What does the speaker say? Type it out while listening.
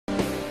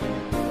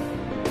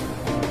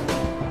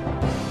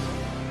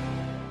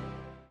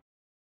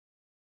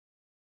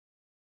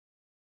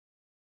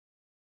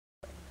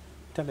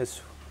Tell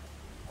us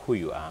who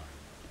you are,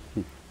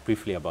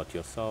 briefly about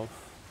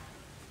yourself.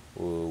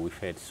 We've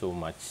heard so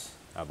much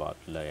about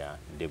lawyer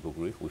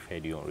𝗕𝗲𝘀. We've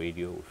heard you on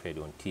radio, we've heard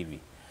you on TV.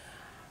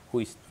 Who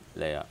is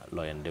lawyer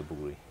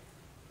𝗕𝗲𝘀?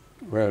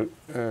 Well,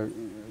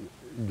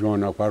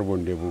 John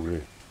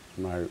𝗕𝗲𝗯𝗂𝘀,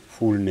 my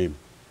full name.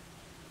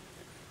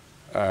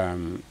 I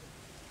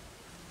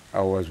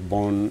was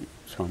born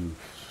some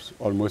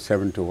almost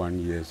 71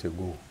 years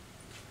ago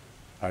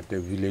at a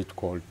village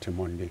called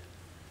𝗕𝗲𝘀.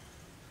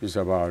 It's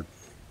about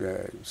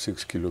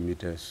 6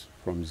 kilometers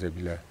from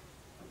Zebila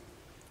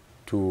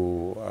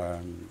to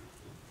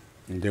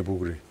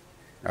𝗕𝗲𝘀,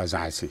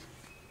 Azasi,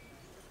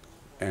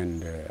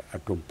 and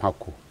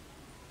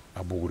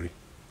𝗡𝗕𝗲𝘀𝗃𝗃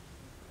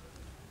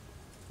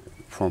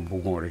from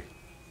Bugore,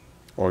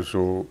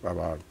 also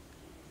about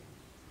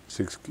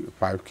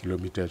 5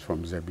 kilometers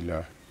from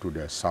Zebila to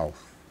the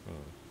south.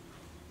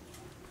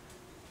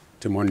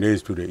 𝗕𝗲𝘀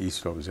is to the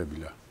east of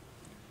Zebila.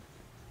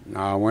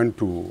 Now I went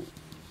to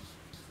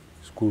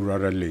school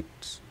rather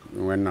late,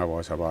 when I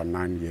was about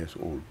 9 years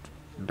old.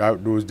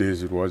 Those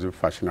days it wasn't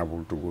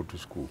fashionable to go to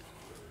school.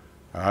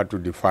 I had to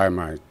defy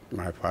my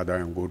father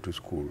and go to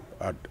school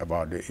at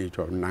about the age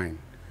of 9,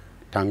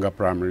 Tanga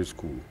Primary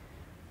School.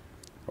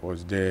 I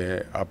was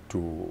there up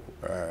to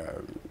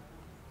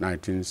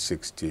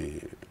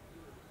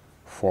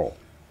 1964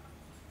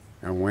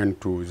 and went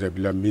to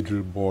Zebila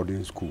Middle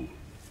Boarding School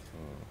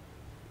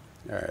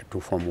to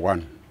Form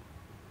 1.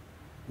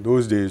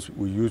 Those days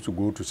we used to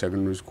go to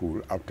secondary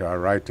school after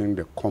writing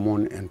the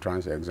common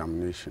entrance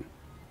examination.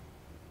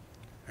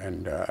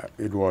 And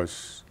it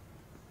was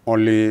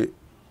only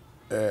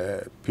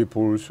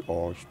pupils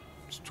or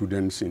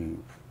students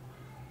in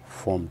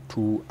Form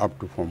 2 up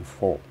to Form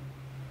 4.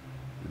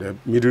 The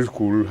middle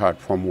school had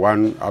Form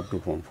 1 up to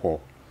Form 4.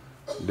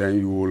 Then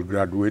you will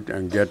graduate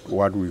and get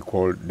what we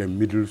call the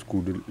middle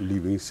school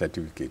leaving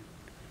certificate.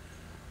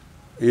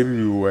 If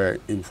you were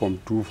in Form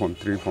 2, Form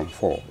 3, Form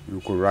 4, you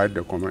could write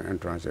the common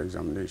entrance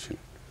examination.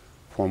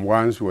 Form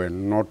 1s were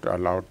not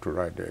allowed to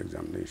write the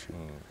examination.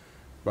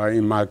 But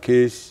in my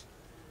case,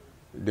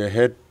 the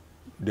head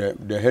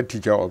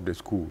teacher of the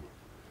school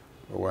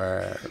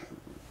were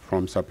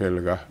from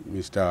Sapelga,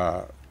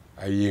 Mr.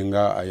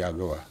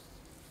 𝗦𝗽𝗂𝗃𝗱𝗏,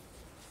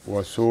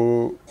 was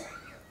so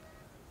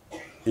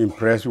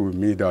impressed with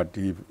me that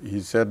he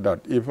said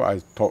that if I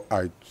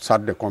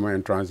sat the common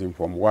entrance in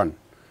Form 1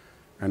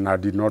 and I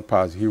did not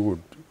pass, he would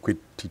quit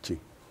teaching.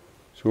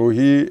 So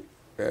he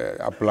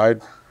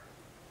applied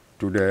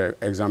to the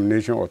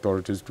examination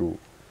authorities to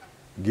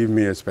give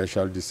me a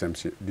special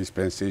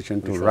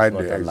dispensation to write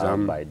the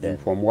exam in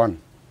Form 1.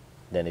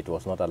 Then it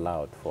was not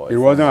allowed for... It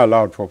wasn't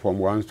allowed for Form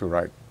 1s to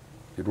write.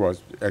 It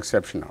was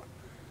exceptional.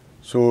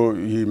 So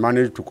he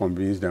managed to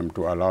convince them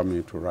to allow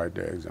me to write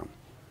the exam.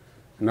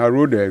 And I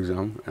wrote the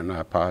exam and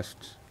I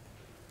passed.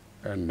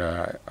 And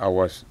I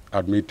was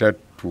admitted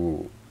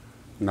to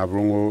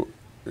𝗕𝗲𝘀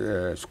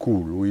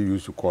school, we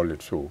used to call it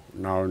so,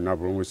 now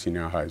𝗕𝗲𝘀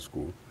Senior High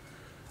School.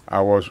 I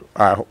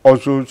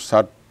also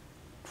sat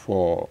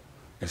for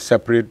a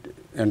separate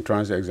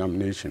entrance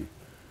examination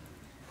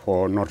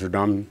for Notre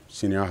Dame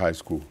Senior High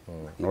School,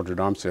 Notre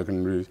Dame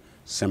Secondary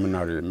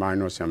Seminary,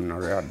 minor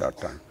seminary at that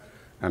time.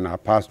 And I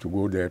passed to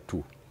go there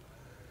too.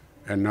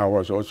 And I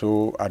was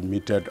also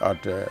admitted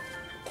at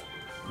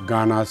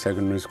Ghana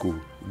Secondary School,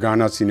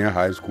 Ghana Senior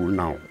High School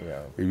now. Yeah.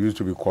 It used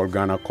to be called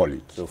Ghana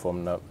College. So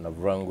from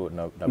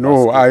𝗕𝗲𝘀,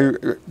 No,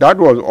 that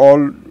was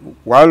all,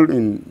 while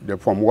in the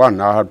Form 1,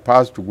 I had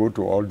passed to go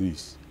to all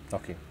these.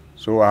 Okay.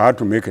 So I had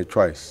to make a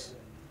choice.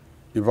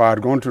 If I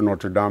had gone to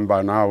Notre Dame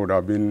by now, I would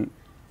have been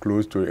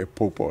close to a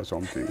pope or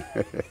something.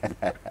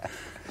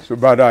 So,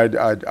 but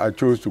I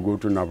chose to go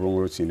to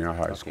𝗕𝗲𝘀 Senior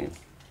High School.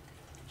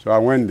 So I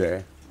went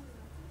there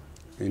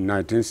in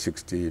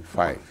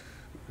 1965.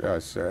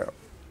 Yes,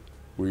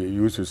 we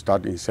used to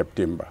start in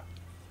September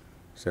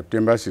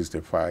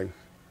 65,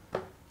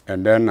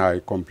 and then I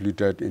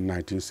completed in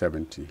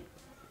 1970.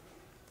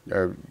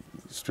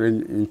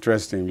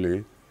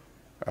 Interestingly,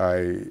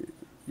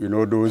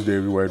 those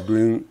days we were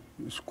doing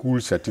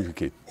school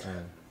certificate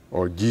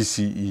or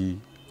GCE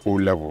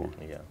O-level.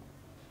 Yeah.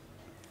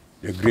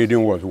 The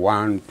grading was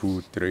 1,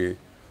 2, 3,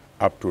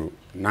 up to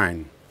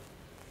 9.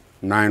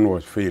 9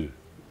 was fail,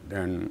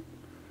 then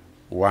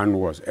 1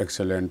 was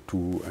excellent,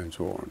 2, and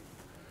so on.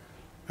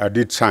 I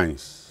did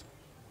science,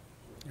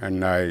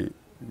 and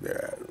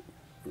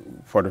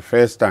for the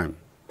first time,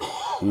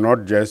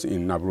 not just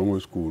in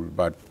𝗕𝗲𝘀 school,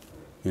 but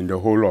in the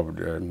whole of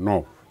the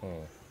north,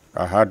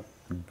 I had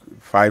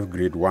 5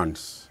 grade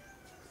 1s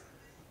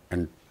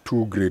and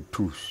 2 grade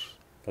 2s.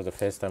 For the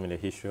first time in the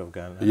history of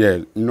Ghana?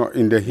 Yes, no,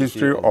 in the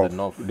history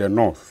of the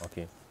north.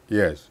 Okay.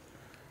 Yes.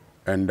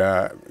 And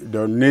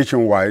the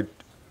nationwide,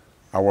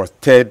 I was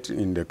 3rd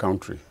in the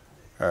country.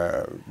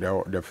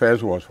 The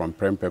first was from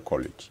𝗕𝗲𝘀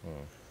College.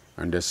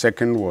 And the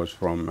second was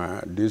from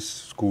this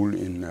school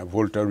in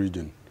Volta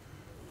region.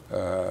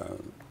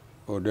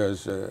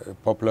 There's a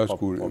popular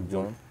school. Of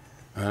John?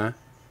 Huh?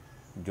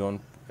 John,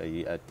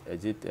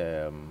 is it?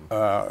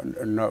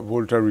 No,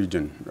 Volta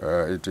region.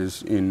 It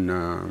is in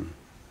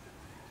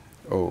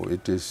Oh,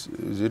 is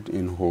it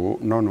in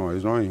𝗲? No,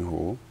 it's not in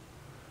𝗲.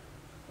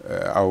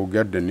 I will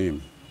get the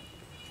name.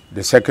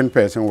 The second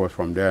person was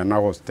from there, and I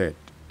was third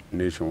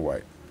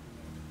nationwide.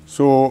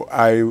 So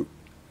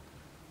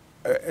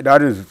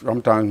that is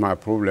sometimes my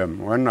problem.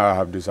 When I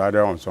have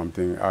decided on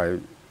something,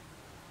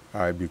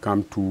 I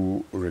become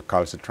too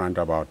recalcitrant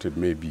about it,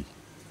 maybe.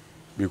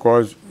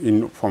 Because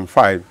from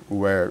 5, we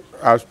were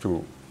asked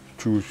to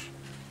choose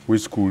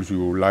which schools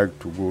you would like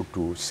to go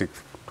to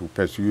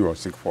pursue your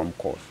sixth form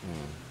course,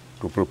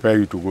 to prepare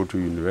you to go to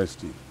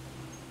university.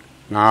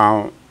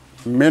 Now,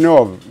 many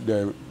of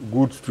the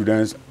good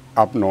students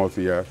up north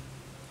here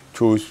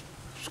chose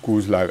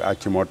schools like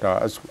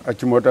𝗓𝗲𝘀.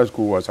 𝗓𝗓𝘀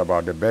school was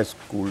about the best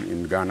school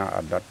in Ghana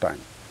at that time.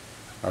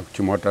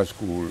 𝗓𝗓𝘀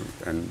school,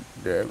 and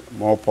the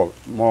more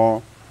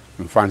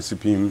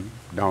𝗕𝗲𝘀𝗶𝗵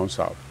down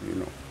south, you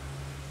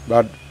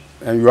know.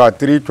 And you had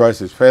 3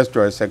 choices: first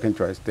choice, second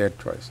choice, third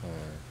choice.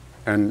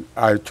 And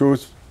I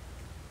chose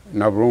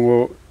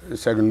Nabrongo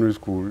Secondary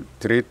School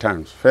 3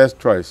 times. First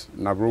choice,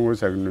 Nabrongo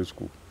Secondary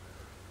School.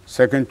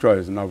 Second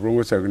choice,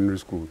 Nabrongo Secondary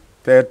School.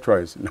 Third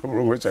choice,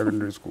 Nabrongo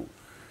Secondary School.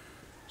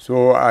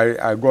 So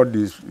I got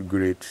these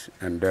grades,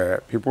 and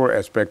people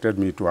expected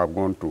me to have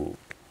gone to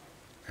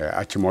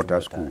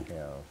𝗓𝗲𝘀 school.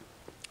 Yeah.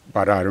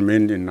 But I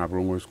remained in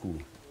Nabrongo school.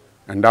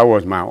 And that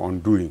was my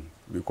undoing,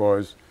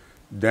 because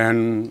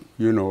then,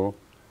 you know,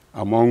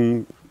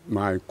 among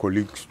my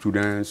colleague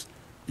students,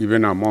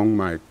 even among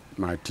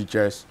my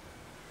teachers,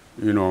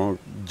 you know,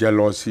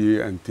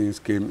 jealousy and things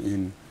came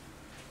in,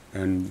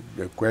 and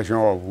the question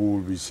of who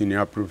will be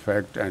senior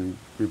prefect, and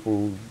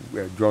people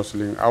were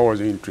jostling. I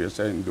wasn't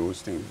interested in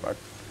those things, but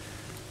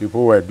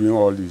people were doing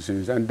all these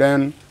things. And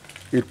then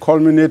it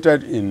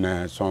culminated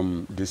in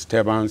some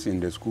disturbance in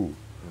the school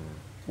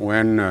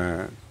when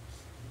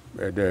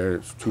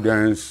the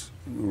students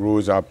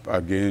rose up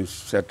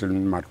against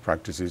certain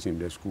malpractices in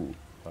the school.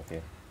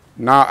 Okay.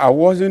 Now, I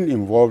wasn't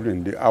involved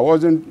in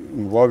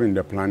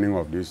the planning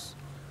of this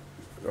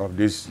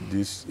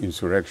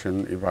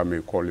insurrection, if I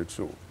may call it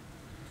so.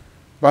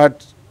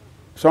 But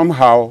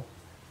somehow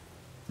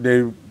they,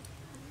 you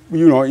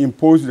know,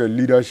 imposed the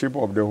leadership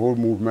of the whole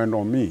movement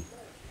on me.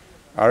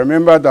 I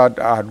remember that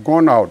I had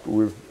gone out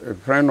with a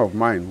friend of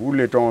mine who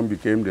later on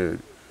became the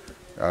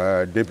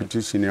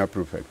deputy senior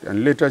prefect,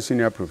 and later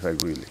senior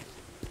prefect, really,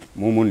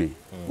 Mumuni.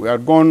 We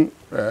had gone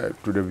to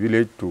the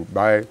village to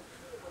buy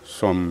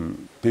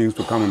some things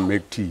to come and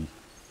make tea.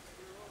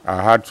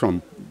 I had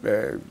some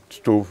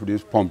stove,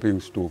 this pumping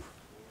stove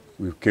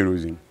with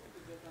kerosene.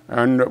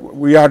 And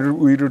we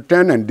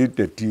returned and did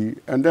the tea,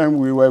 and then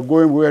we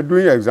were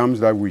doing exams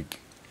that week.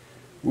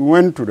 We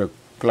went to the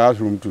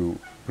classroom to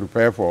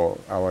prepare for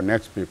our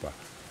next paper.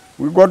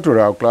 We got to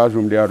our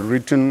classroom, they had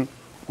written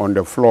on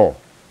the floor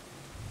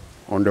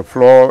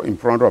in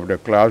front of the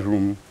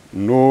classroom,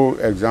 no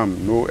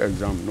exam, no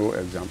exam, no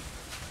exam.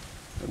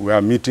 We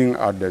are meeting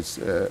at this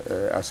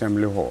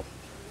assembly hall.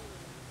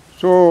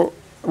 So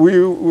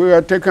we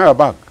were taken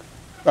aback,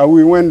 but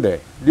we went there.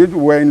 We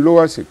were in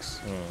lower 6.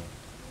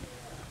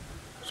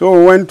 So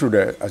we went to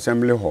the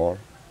assembly hall.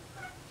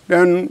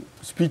 Then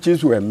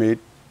speeches were made.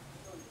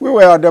 We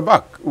were at the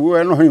back. We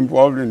were not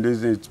involved in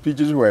this.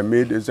 Speeches were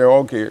made. They said,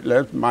 okay,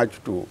 let's march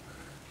to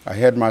a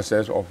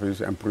headmaster's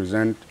office and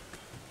present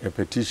a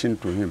petition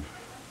to him.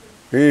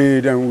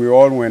 Then we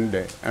all went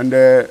there. And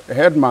the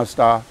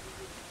headmaster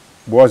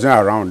wasn't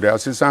around. The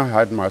assistant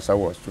headmaster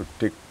was to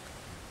take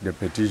the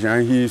petition.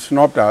 And he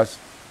snubbed us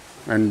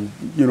and,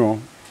 you know,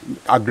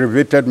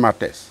 aggravated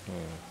matters.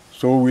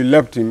 So we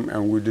left him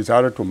and we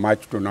decided to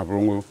march to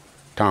Nabrongo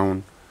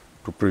town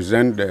to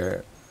present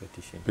the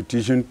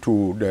petition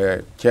to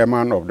the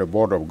chairman of the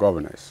Board of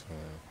Governors,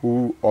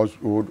 who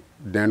also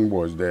then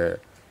was the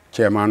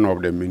chairman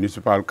of the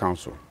Municipal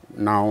Council,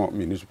 now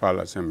Municipal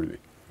Assembly.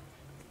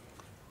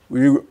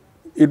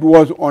 It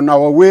was on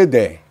our way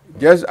there,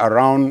 just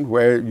around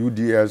where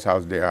UDS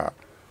has their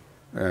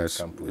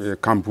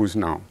campus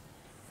now,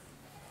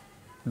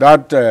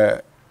 that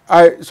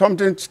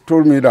something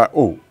told me that,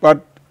 oh,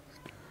 but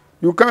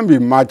you can't be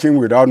marching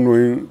without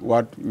knowing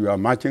what you are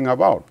marching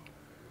about.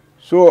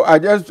 So I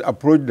just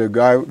approached the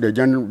guy, the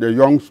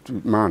young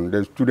man,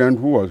 the student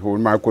who was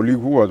holding, my colleague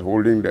who was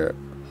holding the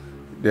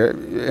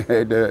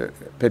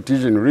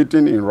petition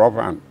written in rough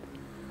hand,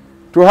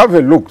 to have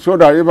a look, so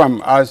that if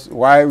I'm asked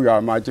why we are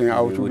marching,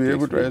 I should be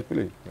able to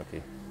explain.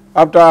 Okay.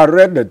 After I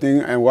read the thing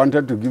and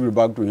wanted to give it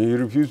back to him, he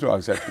refused to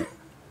accept it.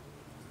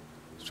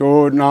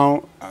 So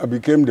now I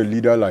became the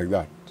leader like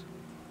that.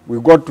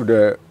 We got to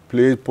the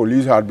place,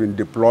 police had been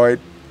deployed,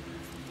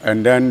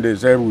 and then they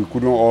said we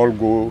couldn't all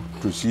go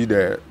to see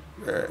the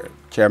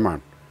chairman,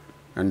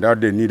 and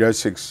that they needed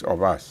 6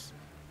 of us.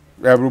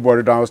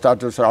 Everybody now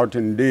started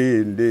shouting,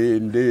 day.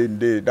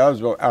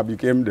 That's what I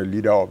became the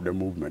leader of the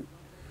movement.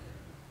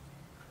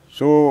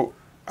 So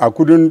I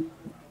couldn't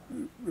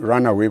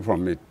run away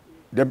from it.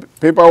 The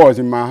paper was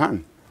in my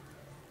hand.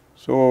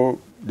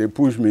 So they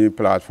pushed me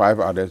plus 5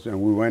 others,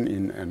 and we went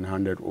in and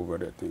handed over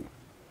the thing.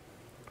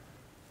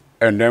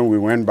 And then we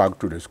went back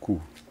to the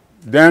school.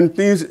 Then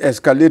things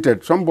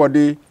escalated.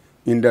 Somebody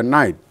in the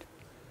night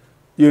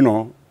you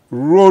know,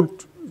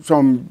 wrote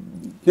some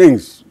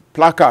things,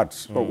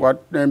 placards, or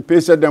what, and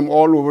pasted them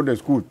all over the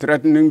school,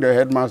 threatening the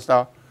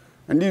headmaster.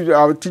 And these,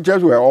 our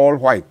teachers were all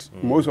white.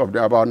 Most of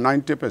them, about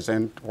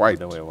 90% white.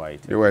 They were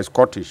white. They were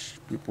Scottish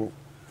people.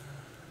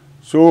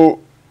 So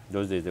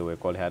those days they were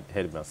called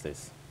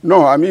headmasters.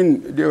 no, I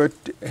mean they were.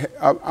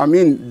 I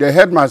mean the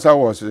headmaster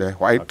was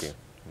white. Okay.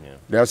 Yeah.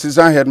 The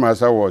assistant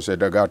headmaster was a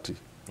Dagati,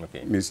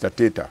 Okay. Mr.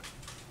 𝗕𝗲𝘀.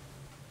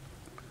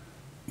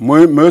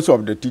 Most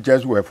of the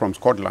teachers were from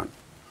Scotland.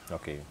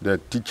 Okay. The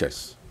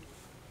teachers.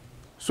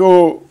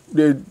 So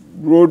they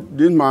wrote.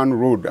 This man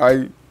wrote.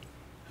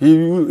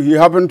 He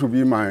happened to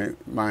be my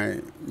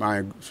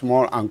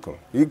small uncle.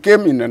 He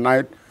came in the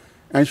night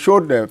and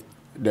showed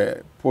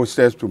the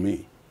posters to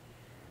me.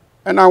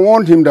 And I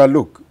warned him that,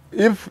 look,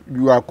 if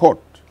you are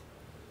caught,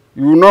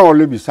 you will not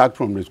only be sacked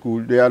from the school,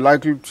 they are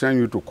likely to send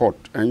you to court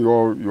and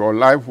your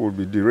life will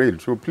be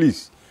derailed. So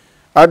please,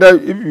 either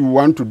if you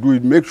want to do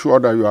it, make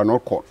sure that you are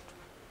not caught.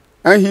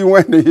 And he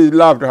went, he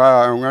laughed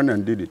and went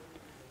and did it.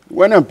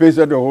 Went and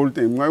pasted the whole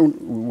thing. When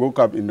we woke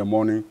up in the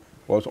morning,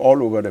 it was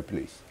all over the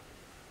place.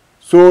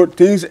 So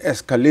things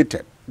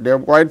escalated. The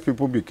white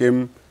people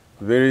became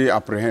very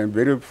apprehensive,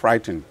 very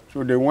frightened.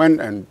 So they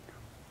went and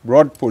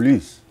brought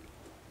police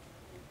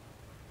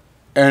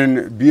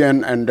and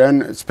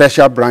then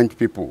special branch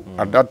people.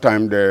 At that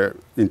time, the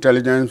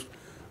intelligence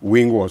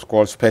wing was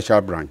called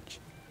special branch.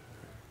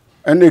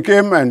 And they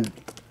came and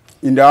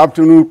in the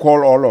afternoon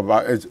called all of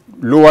us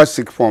lower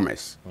sixth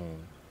formers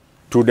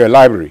to the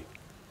library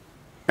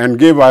and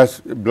gave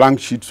us blank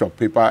sheets of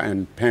paper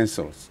and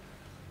pencils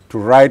to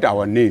write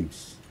our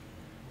names.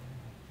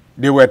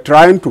 They were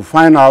trying to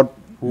find out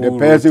the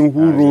person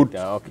who wrote.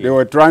 Okay. They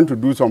were trying to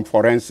do some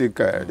forensic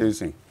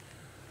thing.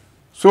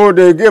 So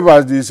they gave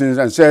us these things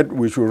and said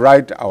we should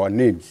write our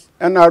names.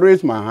 And I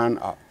raised my hand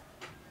up.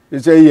 They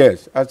said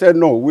yes. I said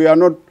no, we are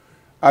not.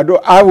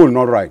 I will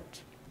not write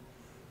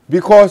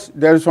because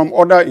there is some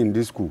order in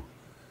this school.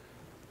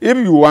 If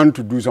you want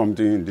to do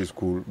something in this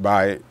school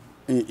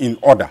in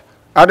order,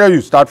 either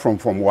you start from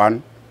Form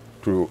 1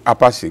 to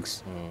upper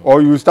 6,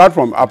 or you start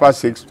from upper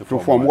 6 to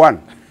Form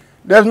 1.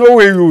 There's no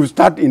way you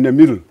start in the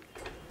middle.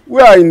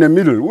 We are in the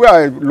middle. We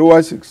are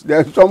lower 6. There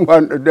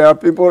are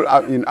people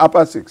in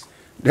upper 6.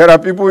 There are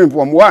people in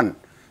Form 1.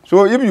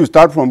 So if you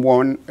start from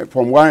 1,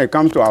 it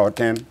comes to our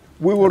 10,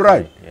 we will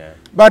write. Yeah.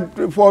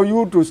 But for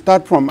you to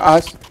start from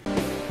us,